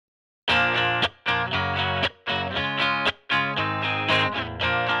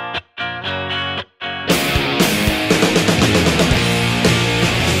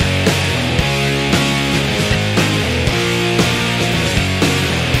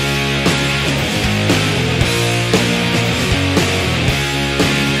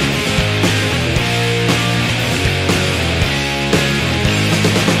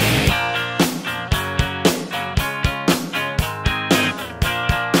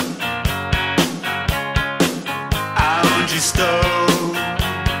estou?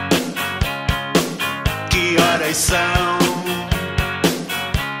 Que horas são?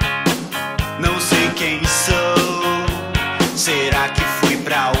 Não sei quem sou. Será que fui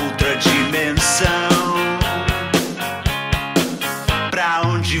pra outra dimensão? Pra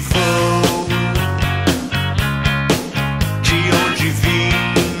onde vou? De onde vim?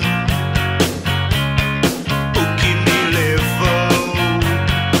 O que me levou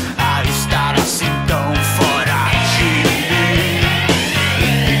a estar assim tão fora de mim?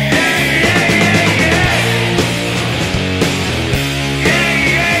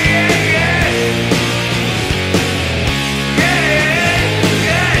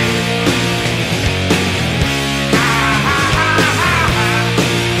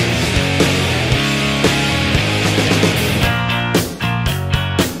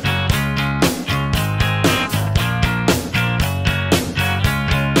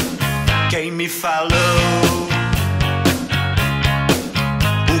 Quem me falou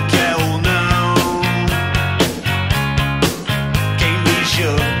o que é ou não? Quem me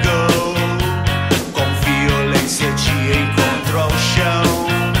jogou com violência de encontro ao chão?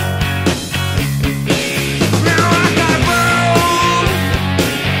 Não acabou,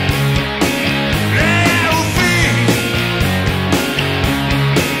 é o fim.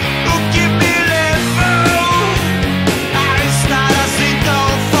 O que me levou a estar assim tão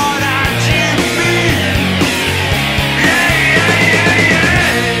fora de mim?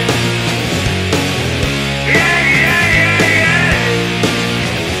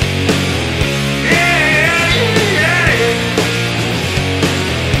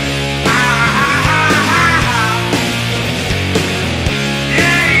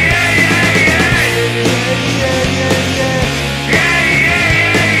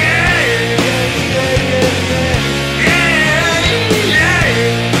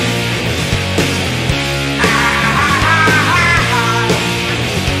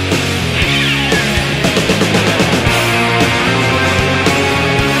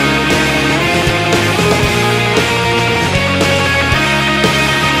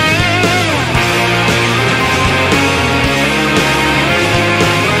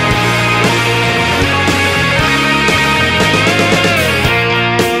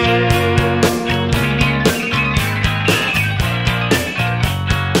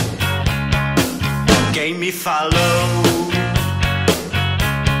 Quem me falou